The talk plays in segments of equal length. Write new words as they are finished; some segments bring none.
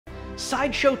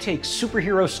Sideshow takes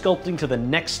superhero sculpting to the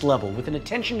next level with an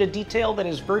attention to detail that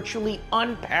is virtually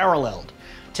unparalleled.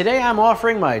 Today I'm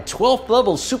offering my 12th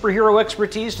level superhero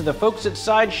expertise to the folks at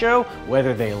Sideshow,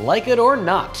 whether they like it or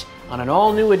not, on an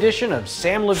all-new edition of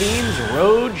Samm Levine's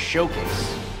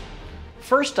Roadshowcase.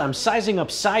 First, I'm sizing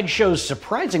up Sideshow's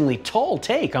surprisingly tall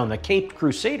take on the Caped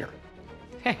Crusader.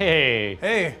 Hey!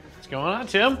 Hey! What's going on,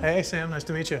 Tim? Hey, Sam, nice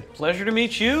to meet you. Pleasure to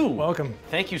meet you. Welcome.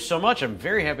 Thank you so much. I'm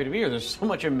very happy to be here. There's so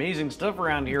much amazing stuff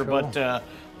around here, Cool. but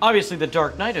obviously the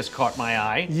Dark Knight has caught my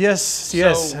eye. Yes,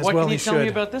 yes, So as what well can you he tell me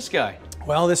should. about this guy?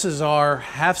 Well, this is our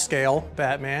half-scale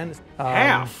Batman.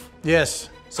 Half? Yes.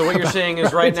 So what you're saying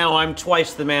is right now I'm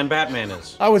twice the man Batman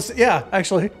is. Yeah,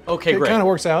 actually. Okay, it great. It kind of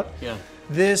works out. Yeah.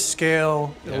 This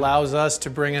scale allows us to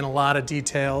bring in a lot of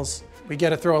details. We get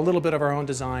to throw a little bit of our own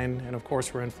design, and of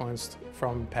course we're influenced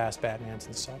from past Batmans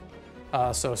and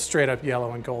stuff. So straight up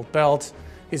yellow and gold belt.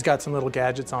 He's got some little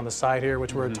gadgets on the side here,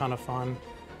 which were a ton of fun.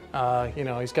 You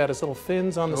know, he's got his little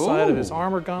fins on the side of his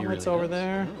armor gauntlets really over does.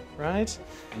 there, right?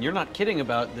 And you're not kidding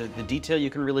about the detail you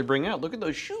can really bring out. Look at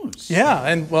those shoes. Yeah,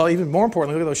 and well, even more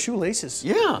importantly, look at those shoelaces.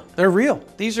 Yeah. They're real.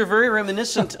 These are very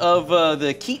reminiscent of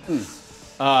the Keaton,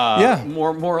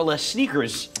 more or less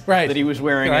sneakers that he was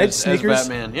wearing as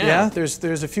Batman. Yeah,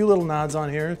 there's a few little nods on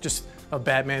here, just of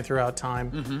Batman throughout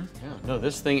time. Yeah, no,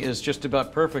 this thing is just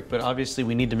about perfect, but obviously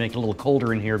we need to make it a little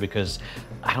colder in here because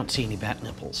I don't see any bat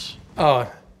nipples. Oh,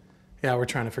 yeah, we're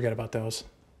trying to forget about those.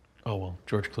 Oh, well,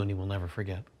 George Clooney will never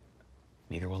forget.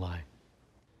 Neither will I.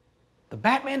 The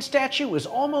Batman statue is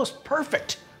almost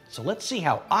perfect, so let's see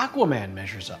how Aquaman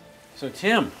measures up. So,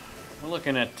 Tim, we're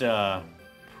looking at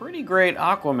pretty great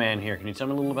Aquaman here. Can you tell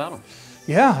me a little about him?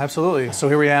 Yeah, absolutely. So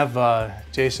here we have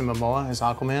Jason Momoa as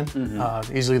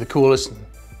Aquaman. Easily the coolest, and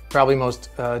probably most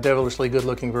devilishly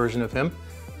good-looking version of him.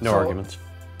 No arguments.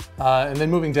 And then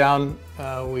moving down,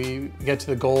 we get to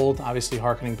the gold, obviously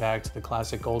harkening back to the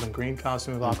classic gold and green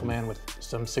costume of Aquaman with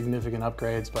some significant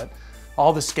upgrades, but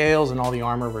all the scales and all the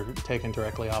armor were taken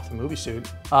directly off the movie suit,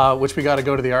 which we got to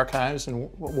go to the archives and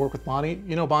work with Bonnie.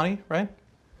 You know Bonnie, right?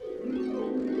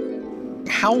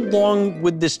 How long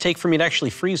would this take for me to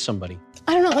actually freeze somebody?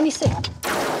 I don't know, let me see.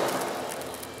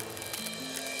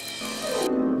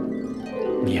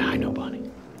 Yeah, I know Bonnie.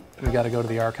 We got to go to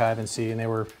the archive and see, and they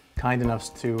were kind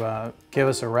enough to give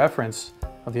us a reference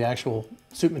of the actual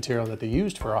suit material that they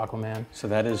used for Aquaman. So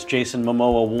that is Jason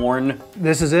Momoa worn.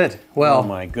 This is it. Well, oh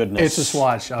my goodness. It's a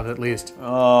swatch of it, at least.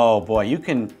 Oh boy, you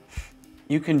can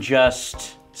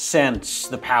just sense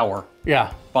the power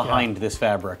behind this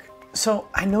fabric. So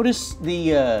I noticed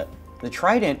the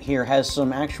trident here has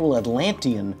some actual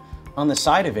Atlantean on the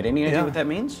side of it. Any idea what that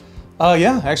means?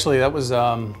 Yeah, actually that was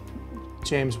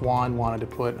James Wan wanted to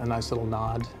put a nice little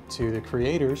nod to the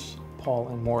creators, Paul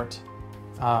and Mort.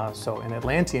 So in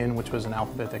Atlantean, which was an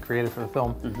alphabet they created for the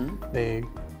film, they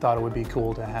thought it would be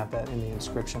cool to have that in the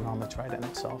inscription on the trident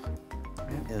itself.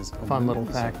 That is a fun little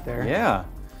fact there. Yeah.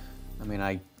 I mean,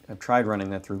 I've tried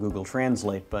running that through Google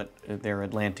Translate, but their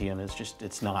Atlantean is just,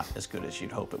 it's not as good as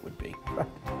you'd hope it would be.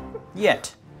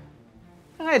 Yet.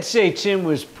 I'd say Tim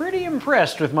was pretty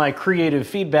impressed with my creative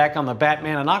feedback on the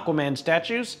Batman and Aquaman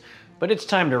statues, but it's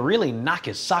time to really knock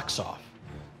his socks off.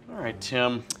 All right,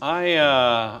 Tim,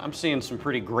 I'm seeing some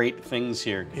pretty great things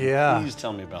here. Yeah. Please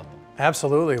tell me about them.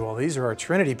 Absolutely. Well, these are our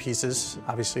Trinity pieces.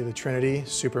 Obviously the Trinity,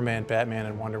 Superman, Batman,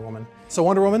 and Wonder Woman. So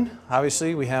Wonder Woman,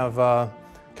 obviously we have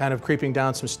kind of creeping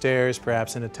down some stairs,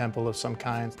 perhaps in a temple of some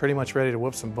kind, pretty much ready to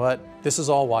whoop some butt. This is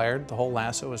all wired. The whole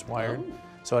lasso is wired.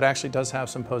 So it actually does have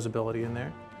some posability in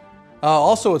there.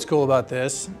 Also what's cool about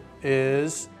this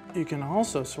is you can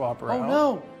also swap her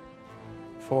out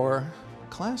for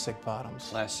classic bottoms.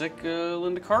 Classic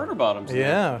Linda Carter bottoms.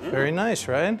 Yeah, very nice,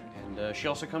 right? And she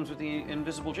also comes with the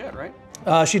invisible jet, right?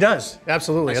 She does,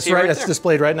 absolutely. That's right. That's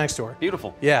displayed right next to her.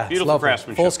 Beautiful. Yeah, beautiful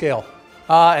craftsmanship. Full scale.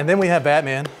 And then we have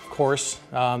Batman, of course.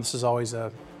 This is always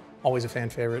a fan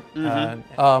favorite.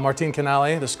 Martin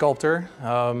Canale, the sculptor,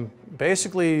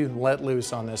 basically let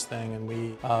loose on this thing, and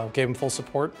we gave him full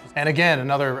support. And again,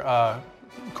 another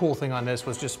cool thing on this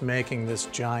was just making this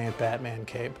giant Batman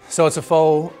cape. So it's a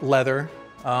faux leather,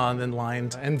 then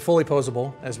lined and fully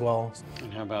posable as well.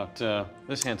 And how about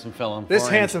this handsome fellow? This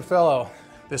handsome fellow,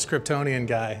 this Kryptonian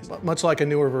guy. Much like a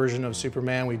newer version of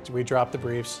Superman, we dropped the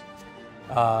briefs.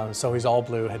 So he's all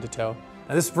blue head to toe.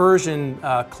 Now this version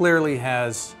clearly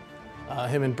has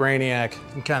him and Brainiac.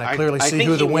 You can kind of clearly see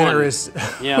who the winner is.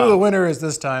 Who the winner is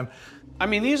this time. I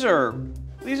mean, these are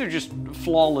These are just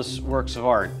flawless works of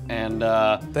art, and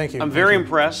Thank you. I'm very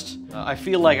impressed. I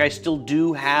feel like I still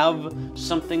do have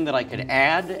something that I could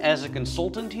add as a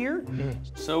consultant here.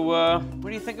 So what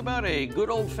do you think about a good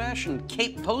old-fashioned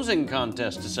cape posing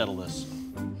contest to settle this?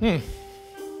 Let's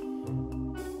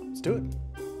do it.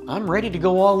 I'm ready to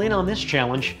go all in on this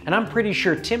challenge, and I'm pretty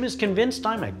sure Tim is convinced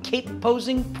I'm a cape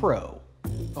posing pro.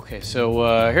 Okay,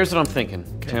 so here's what I'm thinking.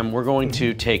 Tim, we're going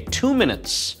to take 2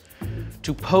 minutes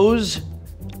to pose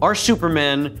our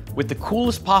Superman with the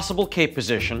coolest possible cape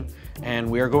position, and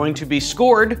we are going to be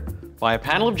scored by a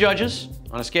panel of judges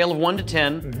on a scale of 1 to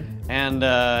 10. And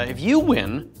if you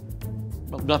win,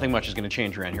 well, nothing much is going to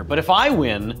change around here, but if I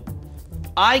win,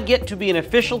 I get to be an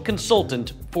official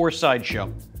consultant for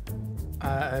Sideshow.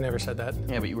 I never said that.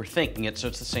 Yeah, but you were thinking it, so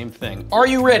it's the same thing. Are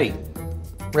you ready?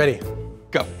 Ready.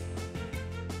 Go.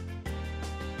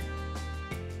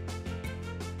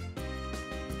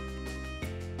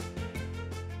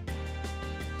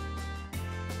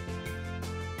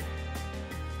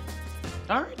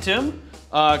 All right, Tim.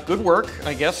 Good work,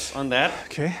 I guess, on that.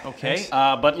 Okay. Okay.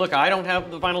 But look, I don't have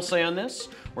the final say on this.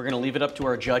 We're going to leave it up to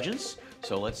our judges.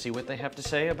 So let's see what they have to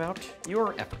say about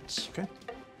your efforts. Okay.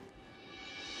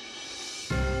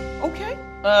 Okay.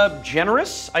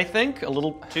 Generous, I think. A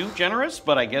little too generous,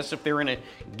 but I guess if they're in a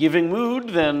giving mood,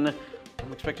 then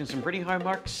I'm expecting some pretty high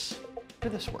marks for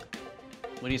this work.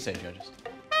 What do you say, judges?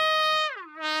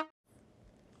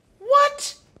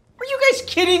 What? Are you guys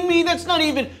kidding me? That's not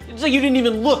even, it's like you didn't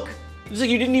even look. It's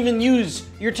like you didn't even use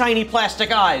your tiny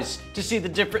plastic eyes to see the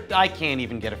different, I can't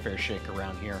even get a fair shake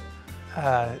around here.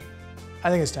 I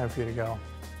think it's time for you to go.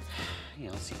 Yeah,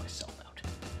 let's see myself out.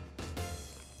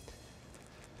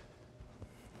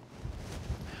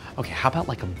 Okay, how about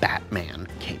like a Batman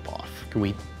cape off? Can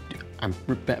we, all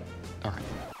right.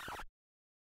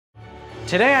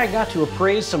 Today I got to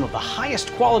appraise some of the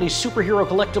highest quality superhero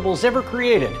collectibles ever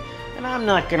created. And I'm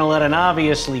not gonna let an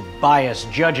obviously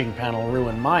biased judging panel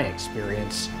ruin my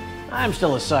experience. I'm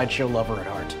still a Sideshow lover at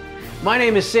heart. My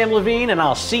name is Samm Levine, and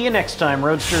I'll see you next time,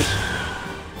 Roadsters.